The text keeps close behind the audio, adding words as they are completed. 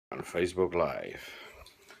on Facebook Live.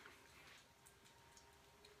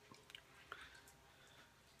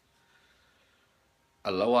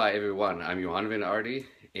 Aloha everyone, I'm Johan Van Ardi,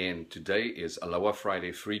 and today is Aloha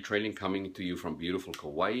Friday free training coming to you from beautiful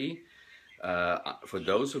Kauai. For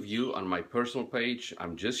those of you on my personal page,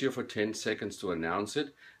 I'm just here for 10 seconds to announce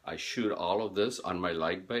it. I shoot all of this on my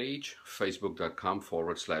like page,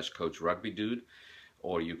 facebook.com/CoachRugbyDude,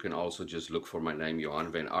 or you can also just look for my name,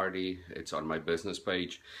 Johan Van Ardi. It's on my business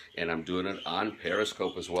page, and I'm doing it on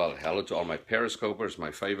Periscope as well. Hello to all my Periscopers, my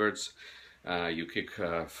favorites. You kick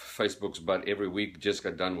Facebook's butt every week. Just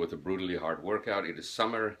got done with a brutally hard workout. It is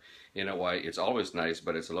summer in Hawaii. It's always nice,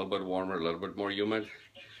 but it's a little bit warmer, a little bit more humid.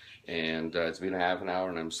 And it's been a half an hour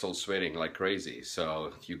and I'm still sweating like crazy.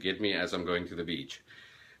 So you get me as I'm going to the beach.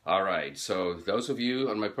 All right, so those of you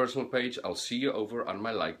on my personal page, I'll see you over on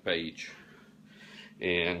my like page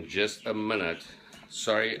in just a minute.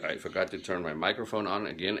 Sorry, I forgot to turn my microphone on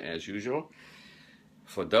again as usual.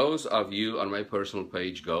 For those of you on my personal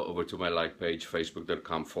page, go over to my like page,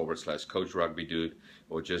 facebook.com/CoachRugbyDude,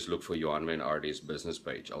 or just look for Johan Van Ardi's business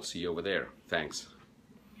page. I'll see you over there. Thanks.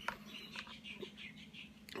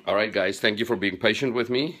 All right, guys, thank you for being patient with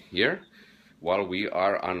me here while we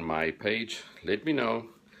are on my page. Let me know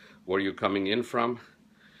where you're coming in from.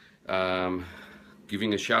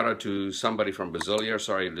 Giving a shout out to somebody from Brazil here.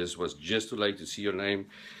 Sorry, this was just too late to see your name.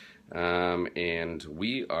 And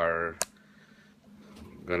we are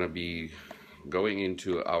gonna be going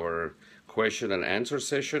into our question and answer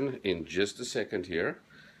session in just a second here.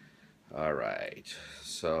 All right,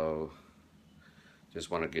 so just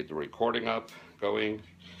want to get the recording up, going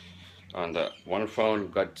on the one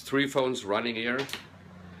phone. Got 3 phones running here.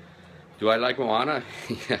 Do I like Moana?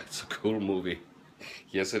 Yeah, it's a cool movie.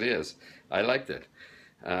 Yes, it is. I liked it.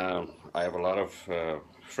 I have a lot of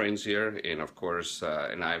friends here, and of course,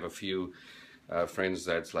 and I have a few friends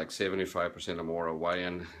that's like 75% or more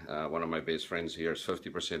Hawaiian. One of my best friends here is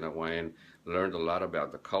 50% Hawaiian. Learned a lot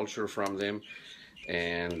about the culture from them,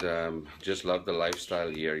 and just love the lifestyle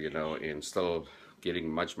here, you know, and still getting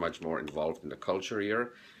much more involved in the culture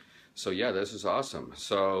here. So yeah, this is awesome.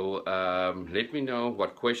 So let me know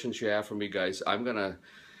what questions you have for me, guys. I'm gonna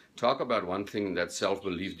talk about one thing, that's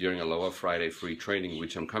self-belief, during Aloha Friday free training,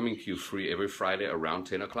 which I'm coming to you free every Friday around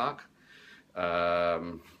 10 o'clock.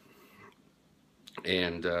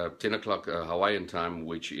 And 10 o'clock Hawaiian time,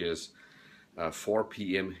 which is 4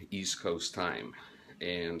 p.m. East Coast time.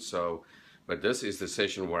 And so, but this is the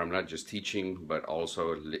session where I'm not just teaching, but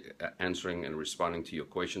also answering and responding to your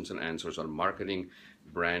questions and answers on marketing,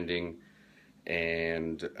 branding,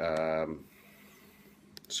 and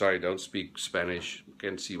sorry, don't speak Spanish,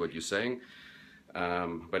 can't see what you're saying.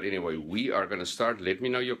 But anyway, we are going to start. Let me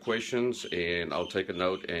know your questions, and I'll take a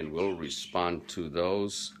note, and we'll respond to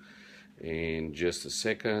those in just a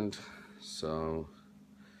second. So,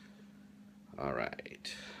 all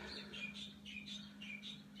right.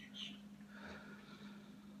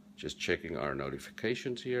 Just checking our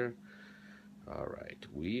notifications here. All right,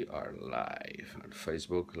 we are live on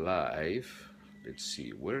Facebook Live. Let's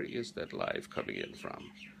see, where is that live coming in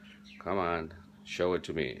from? Come on, show it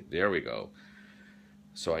to me. There we go.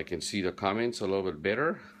 So I can see the comments a little bit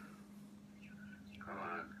better. Come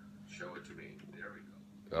on, show it to me. There we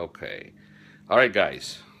go. Okay. All right,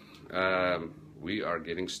 guys. We are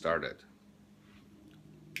getting started.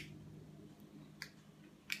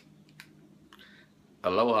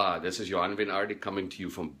 Aloha, this is Johan Van Ardi coming to you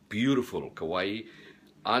from beautiful Kauai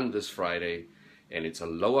on this Friday, and it's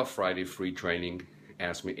Aloha Friday free training.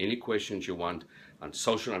 Ask me any questions you want on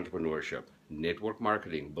social entrepreneurship, network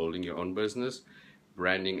marketing, building your own business,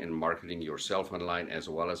 branding and marketing yourself online, as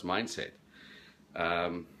well as mindset.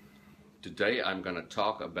 Today I'm going to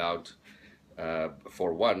talk about,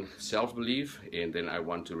 for one, self-belief, and then I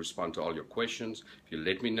want to respond to all your questions. If you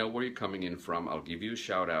let me know where you're coming in from, I'll give you a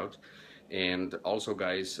shout out. And also,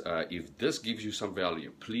 guys, if this gives you some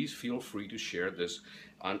value, please feel free to share this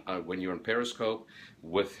on, when you're on Periscope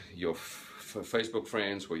with your Facebook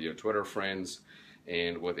friends, with your Twitter friends,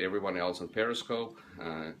 and with everyone else on Periscope.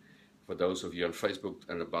 For those of you on Facebook,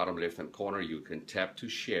 in the bottom left-hand corner, you can tap to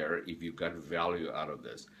share if you got value out of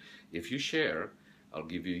this. If you share, I'll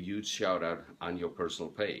give you a huge shout out on your personal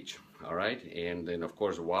page. All right? And then, of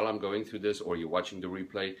course, while I'm going through this, or you're watching the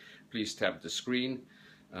replay, please tap the screen.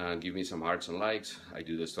 Give me some hearts and likes. I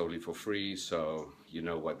do this totally for free, so you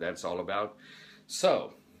know what that's all about.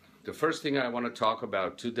 So, the first thing I want to talk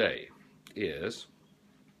about today is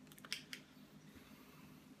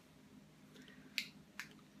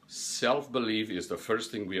self-belief is the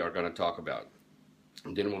first thing we are going to talk about.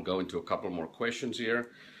 And then we'll go into a couple more questions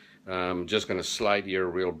here. Just going to slide here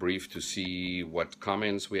real brief to see what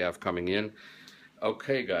comments we have coming in.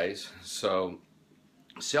 Okay, guys, so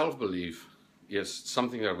self-belief is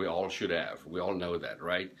something that we all should have. We all know that,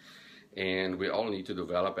 right? And we all need to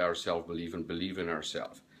develop our self-belief and believe in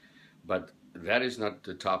ourselves. But that is not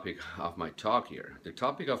the topic of my talk here. The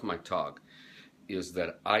topic of my talk is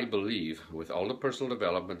that I believe with all the personal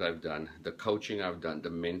development I've done, the coaching I've done, the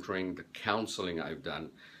mentoring, the counseling I've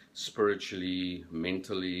done, spiritually,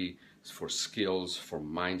 mentally, for skills, for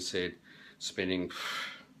mindset, spending,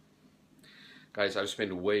 guys, I've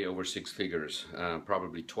spent way over 6 figures,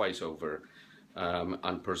 probably twice over,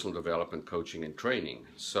 on personal development, coaching, and training.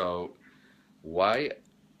 So why,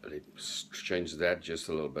 let's change that just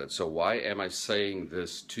a little bit. So why am I saying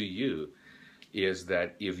this to you? Is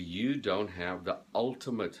that if you don't have the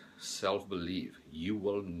ultimate self-belief, you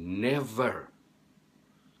will never,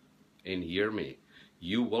 and hear me,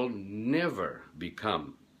 you will never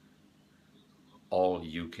become all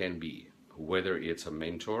you can be. Whether it's a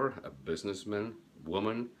mentor, a businessman,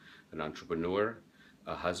 woman, an entrepreneur,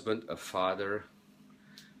 a husband, a father,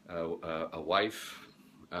 a wife,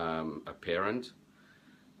 a parent,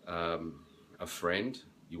 a friend,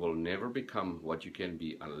 you will never become what you can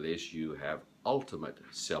be unless you have ultimate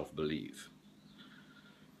self-belief.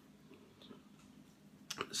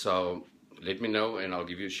 So let me know and I'll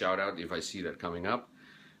give you a shout out if I see that coming up.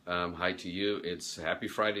 Hi to you. It's happy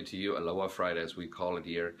Friday to you. Aloha Friday as we call it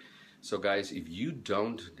here. So guys, if you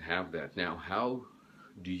don't have that, now how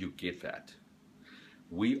do you get that?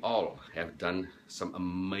 We all have done some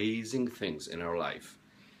amazing things in our life.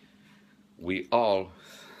 We all,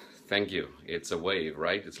 thank you. It's a wave,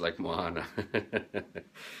 right? It's like Moana.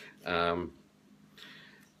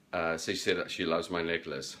 She said she loves my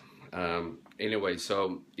necklace. Anyway,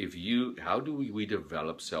 so how do we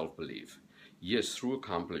develop self-belief? Yes, through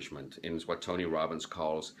accomplishment, and it's what Tony Robbins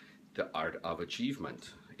calls the art of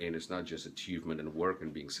achievement. And it's not just achievement in work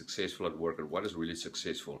and being successful at work. And what is really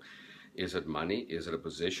successful? Is it money? Is it a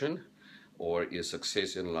position? Or is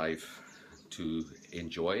success in life to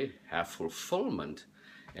enjoy, have fulfillment,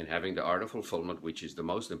 and having the art of fulfillment, which is the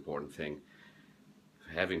most important thing,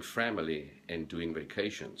 having family and doing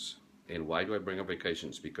vacations. And why do I bring up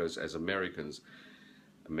vacations? Because as Americans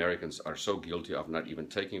are so guilty of not even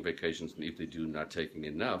taking vacations, and if they do, not taking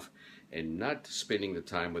enough, and not spending the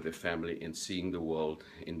time with their family and seeing the world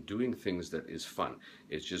and doing things that is fun.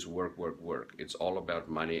 It's just work, work, work. It's all about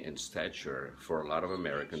money and stature for a lot of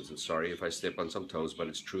Americans. And sorry if I step on some toes, but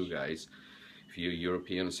it's true, guys. If you're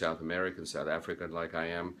European, South American, South African like I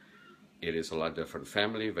am, it is a lot different.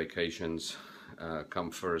 Family, vacations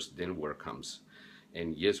come first, then work comes.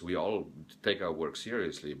 And yes, we all take our work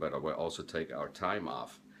seriously, but we also take our time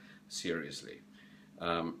off seriously.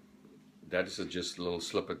 That is just a little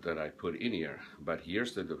snippet that I put in here. But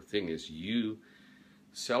here's the thing is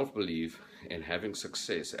self-belief and having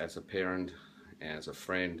success as a parent, as a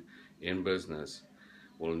friend, in business,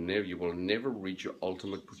 you will never reach your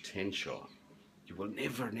ultimate potential. You will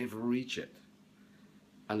never reach it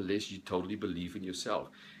unless you totally believe in yourself.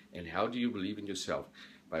 And how do you believe in yourself?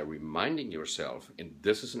 By reminding yourself, and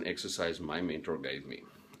this is an exercise my mentor gave me.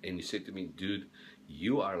 And he said to me, dude,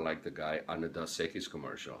 you are like the guy on the Dos Equis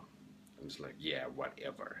commercial. I was like, yeah,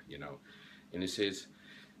 whatever, you know. And he says,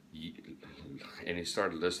 and he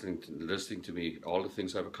started listening to me, all the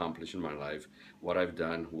things I've accomplished in my life, what I've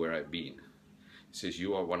done, where I've been. He says,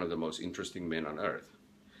 you are one of the most interesting men on earth.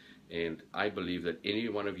 And I believe that any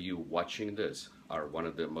one of you watching this are one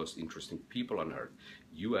of the most interesting people on earth.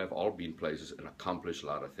 You have all been places and accomplished a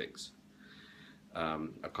lot of things.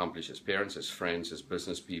 Accomplished as parents, as friends, as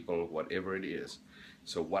business people, whatever it is.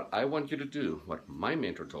 So what I want you to do, what my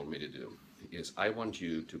mentor told me to do, is I want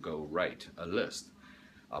you to go write a list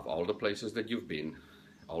of all the places that you've been,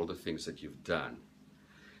 all the things that you've done,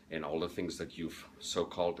 and all the things that you've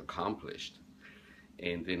so-called accomplished.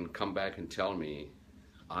 And then come back and tell me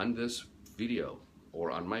on this video or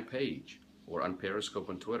on my page or on Periscope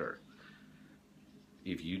and Twitter,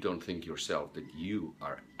 if you don't think yourself that you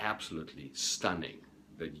are absolutely stunning,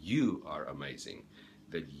 that you are amazing,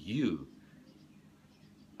 that you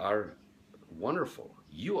are wonderful,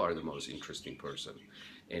 you are the most interesting person.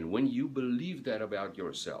 And when you believe that about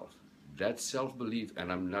yourself, that self-belief,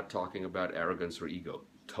 and I'm not talking about arrogance or ego,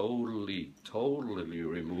 totally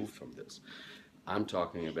removed from this. I'm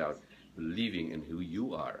talking about believing in who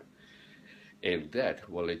you are. And that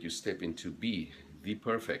will let you step into be the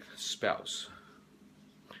perfect spouse,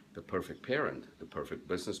 the perfect parent, the perfect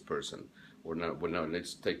business person, or not, well, no,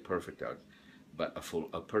 let's take perfect out, but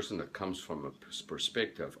a person that comes from a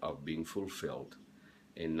perspective of being fulfilled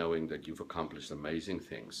and knowing that you've accomplished amazing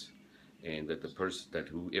things and that the person, that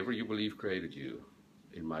whoever you believe created you,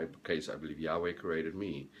 in my case, I believe Yahweh created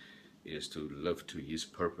me, is to live to His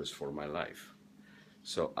purpose for my life.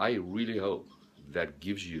 So I really hope that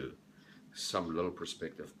gives you some little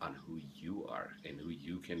perspective on who you are and who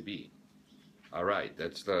you can be. All right,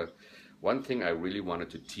 that's the one thing I really wanted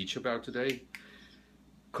to teach about today.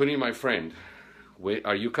 Kuni, my friend,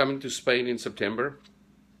 are you coming to Spain in September?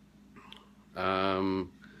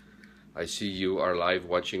 I see you are live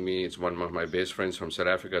watching me. It's one of my best friends from South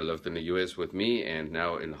Africa, lived in the US with me, and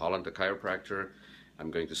now in Holland, a chiropractor.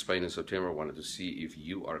 I'm going to Spain in September. I wanted to see if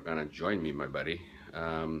you are going to join me, my buddy.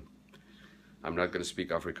 I'm not going to speak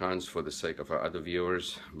Afrikaans for the sake of our other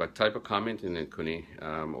viewers, but type a comment in it, Kuni,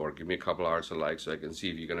 or give me a couple hearts or likes so I can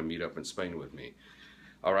see if you're going to meet up in Spain with me.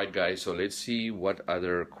 All right, guys, so let's see what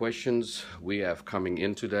other questions we have coming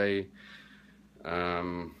in today.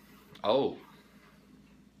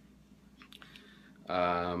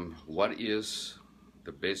 What is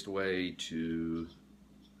the best way to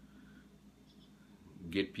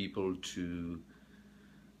get people to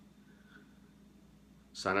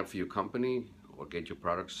sign up for your company or get your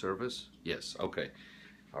product service? Yes, okay.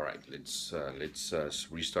 All right, let's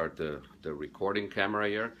restart the recording camera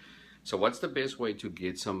here. So what's the best way to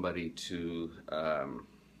get somebody to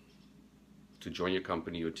join your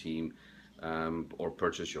company, your team, or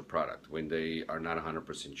purchase your product when they are not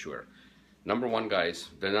 100% sure? Number one, guys,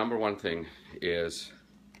 the number one thing is,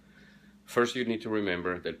 first you need to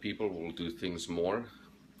remember that people will do things more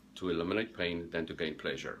to eliminate pain than to gain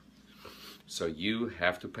pleasure. So you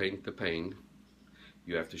have to paint the pain.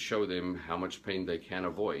 You have to show them how much pain they can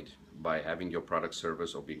avoid by having your product,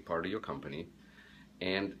 service, or being part of your company.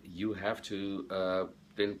 And you have to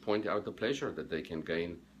then point out the pleasure that they can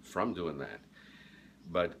gain from doing that.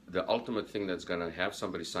 But the ultimate thing that's going to have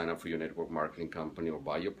somebody sign up for your network marketing company or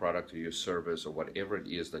buy your product or your service or whatever it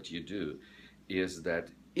is that you do is that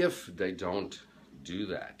if they don't do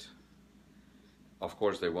that, of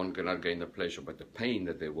course they won't not gain the pleasure, but the pain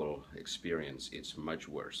that they will experience, it's much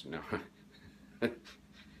worse. Now,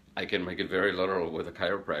 I can make it very literal with a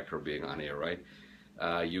chiropractor being on here, right?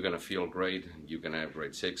 You're going to feel great. You're going to have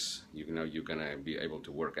great sex. You're going to be able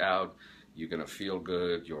to work out. You're going to feel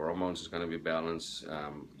good. Your hormones is going to be balanced.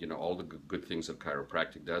 All the good things that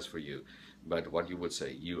chiropractic does for you. But what you would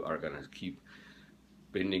say, you are going to keep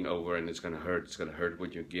bending over and it's going to hurt. It's going to hurt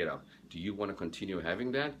when you get up. Do you want to continue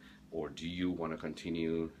having that? Or do you want to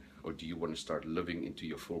continue, or do you want to start living into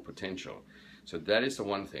your full potential? So that is the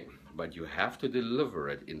one thing. But you have to deliver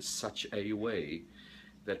it in such a way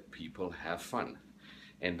that people have fun.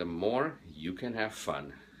 And the more you can have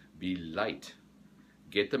fun, be light,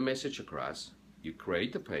 get the message across, you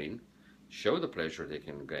create the pain, show the pleasure they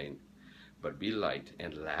can gain, but be light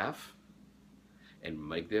and laugh and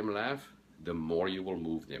make them laugh, the more you will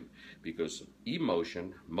move them. Because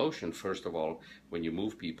motion, first of all, when you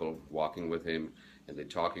move people, walking with him and they're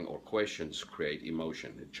talking or questions create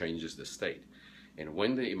emotion. It changes the state. And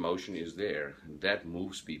when the emotion is there, that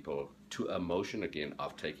moves people to a motion again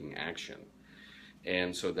of taking action.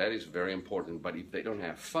 And so that is very important. But if they don't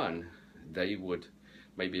have fun, they would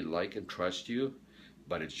maybe like and trust you,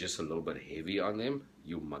 but it's just a little bit heavy on them.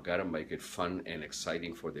 You gotta make it fun and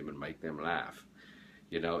exciting for them and make them laugh.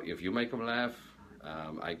 If you make them laugh,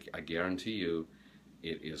 I guarantee you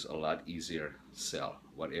it is a lot easier to sell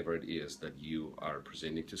whatever it is that you are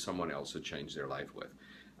presenting to someone else to change their life with.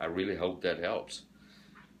 I really hope that helps.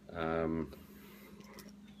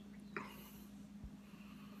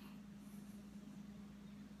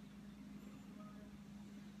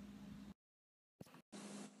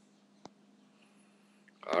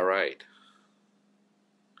 All right.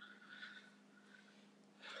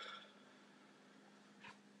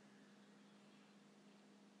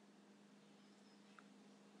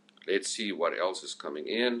 Let's see what else is coming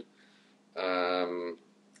in.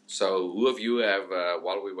 So who of you have,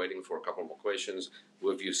 while we're waiting for a couple more questions, who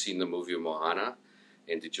of you seen the movie Moana,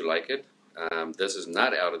 and did you like it? This is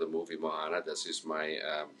not out of the movie Moana. This is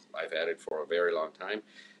I've had it for a very long time.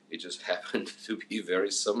 It just happened to be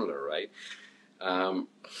very similar, right?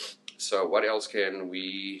 So what else can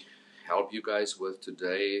we help you guys with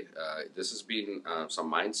today? This has been some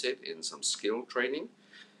mindset and some skill training.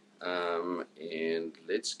 And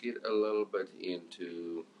let's get a little bit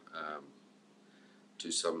into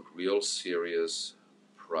to some real serious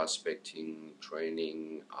prospecting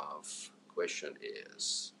training. Of question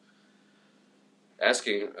is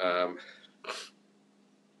asking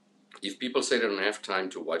if people say they don't have time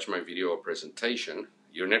to watch my video or presentation.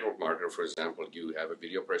 Your network marketer, for example, you have a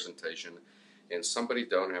video presentation and somebody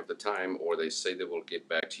don't have the time, or they say they will get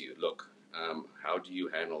back to you. Look, how do you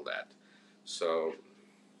handle that? So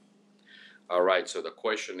All right, so the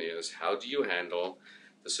question is, how do you handle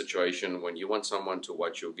the situation when you want someone to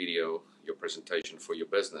watch your video, your presentation for your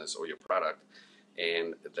business or your product,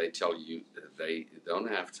 and they tell you they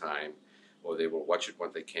don't have time, or they will watch it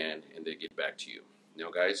when they can and they get back to you?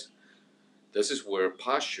 Now, guys, this is where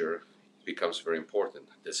posture becomes very important.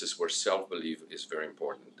 This is where self-belief is very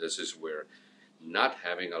important. This is where not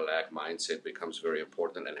having a lack mindset becomes very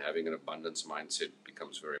important, and having an abundance mindset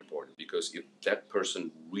becomes very important. Because if that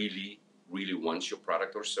person really, really wants your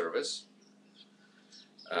product or service,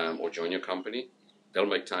 or join your company, they'll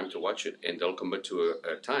make time to watch it, and they'll commit to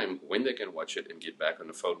a time when they can watch it and get back on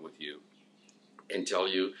the phone with you and tell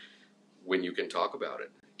you when you can talk about it.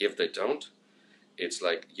 If they don't, it's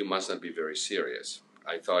like you must not be very serious.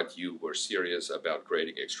 I thought you were serious about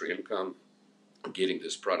creating extra income, getting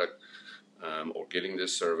this product, or getting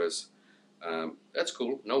this service. That's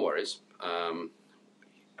cool, no worries.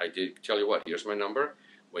 I did tell you what, here's my number.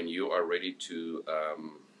 When you are ready to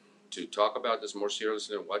talk about this more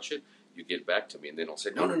seriously and watch it, you get back to me, and then I'll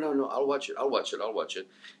say, no, I'll watch it.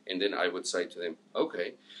 And then I would say to them,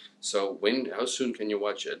 okay, so how soon can you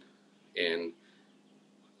watch it? And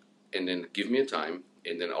then give me a time,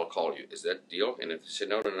 and then I'll call you. Is that deal? And if they say,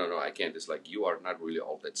 no, I can't, it's like, you are not really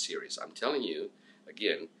all that serious. I'm telling you,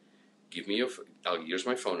 again, give me here's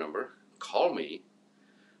my phone number. Call me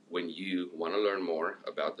when you want to learn more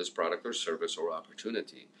about this product or service or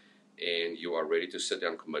opportunity, and you are ready to sit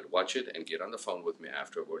down, commit, watch it, and get on the phone with me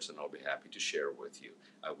afterwards, and I'll be happy to share with you.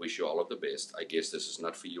 I wish you all of the best. I guess this is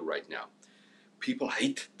not for you right now. People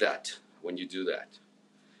hate that when you do that,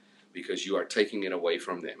 because you are taking it away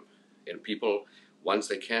from them. And people, once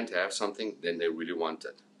they can't have something, then they really want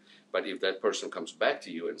it. But if that person comes back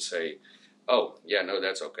to you and say, oh, yeah, no,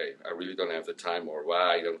 that's okay, I really don't have the time, or well,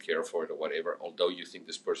 I don't care for it, or whatever, although you think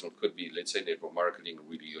this person could be, let's say, network marketing,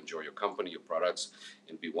 really enjoy your company, your products,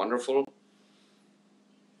 and be wonderful,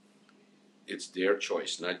 it's their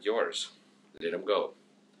choice, not yours. Let them go.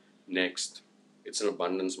 Next, it's an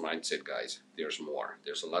abundance mindset, guys. There's more.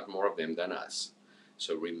 There's a lot more of them than us.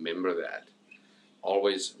 So remember that.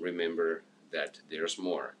 Always remember that there's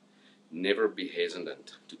more. Never be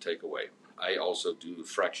hesitant to take away. I also do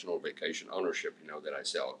fractional vacation ownership, that I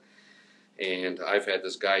sell. And I've had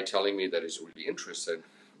this guy telling me that he's really interested,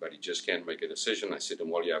 but he just can't make a decision. I said to him,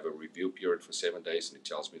 well, you have a review period for 7 days, and he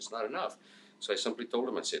tells me it's not enough. So I simply told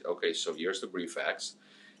him, I said, okay, so here's the brief facts.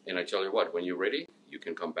 And I tell you what, when you're ready, you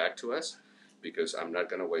can come back to us, because I'm not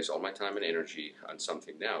going to waste all my time and energy on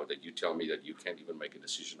something now that you tell me that you can't even make a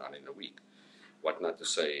decision on in a week. What not to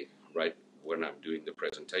say right when I'm doing the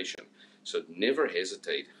presentation. So never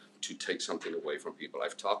hesitate to take something away from people.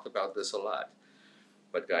 I've talked about this a lot.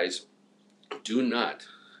 But guys, do not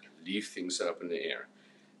leave things up in the air.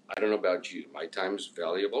 I don't know about you. My time is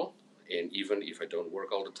valuable. And even if I don't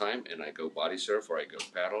work all the time and I go body surf, or I go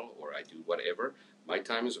paddle, or I do whatever, my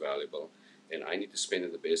time is valuable. And I need to spend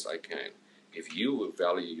it the best I can. If you will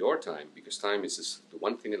value your time, because time is the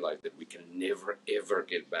one thing in life that we can never, ever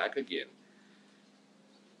get back again,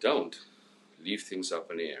 don't leave things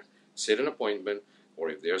up in the air. Set an appointment, or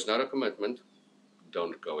if there's not a commitment,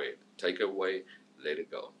 don't go ahead. Take it away, let it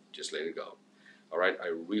go. Just let it go. All right, I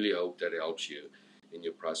really hope that helps you in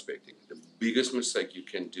your prospecting. The biggest mistake you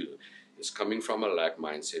can do is coming from a lack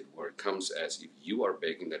mindset, where it comes as if you are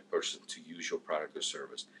begging that person to use your product or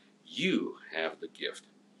service. You have the gift.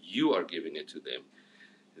 You are giving it to them.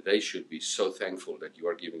 They should be so thankful that you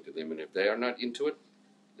are giving to them, and if they are not into it,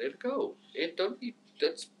 let it go. And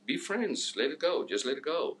be friends. Let it go. Just let it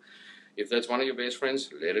go. If that's one of your best friends,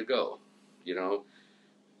 let it go.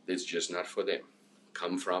 It's just not for them.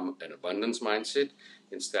 Come from an abundance mindset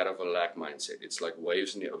instead of a lack mindset. It's like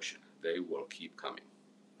waves in the ocean. They will keep coming.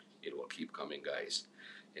 It will keep coming, guys.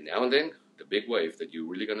 And now and then, the big wave that you're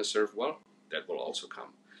really going to surf well, that will also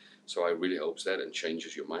come. So I really hope that and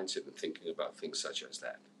changes your mindset and thinking about things such as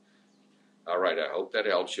that. All right, I hope that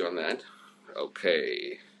helps you on that.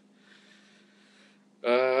 Okay.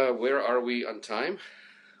 Where are we on time?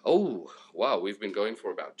 Oh, wow, we've been going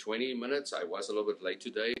for about 20 minutes. I was a little bit late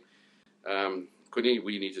today. Quinny,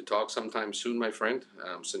 we need to talk sometime soon, my friend,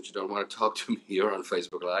 since you don't want to talk to me here on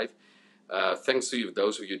Facebook Live. Thanks to you,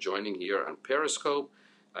 those of you joining here on Periscope.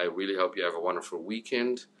 I really hope you have a wonderful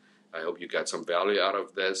weekend. I hope you got some value out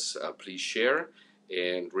of this. Please share.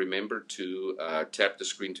 And remember to tap the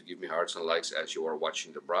screen to give me hearts and likes as you are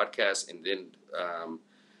watching the broadcast. And then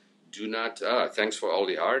do not, thanks for all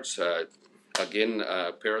the hearts. Again,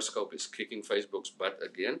 Periscope is kicking Facebook's butt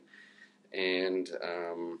again. And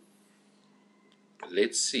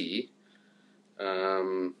let's see.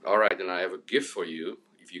 All right, and I have a gift for you.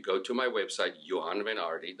 If you go to my website,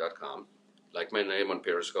 johanvanardi.com, like my name on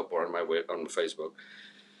Periscope or on my on Facebook,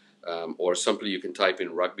 or simply you can type in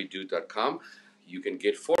rugbydude.com. You can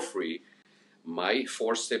get for free my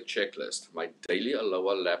 4-step checklist, my daily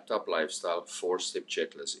Aloha laptop lifestyle 4-step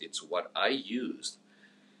checklist. It's what I used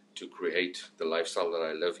to create the lifestyle that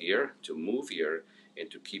I live here, to move here,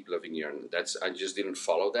 and to keep living here. And I just didn't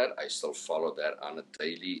follow that. I still follow that on a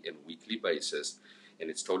daily and weekly basis, and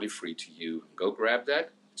it's totally free to you. Go grab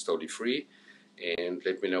that. It's totally free, and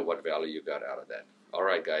let me know what value you got out of that. All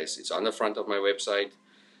right, guys, it's on the front of my website,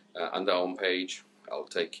 on the home page. I'll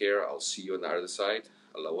take care. I'll see you on the other side.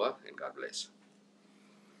 Aloha, and God bless.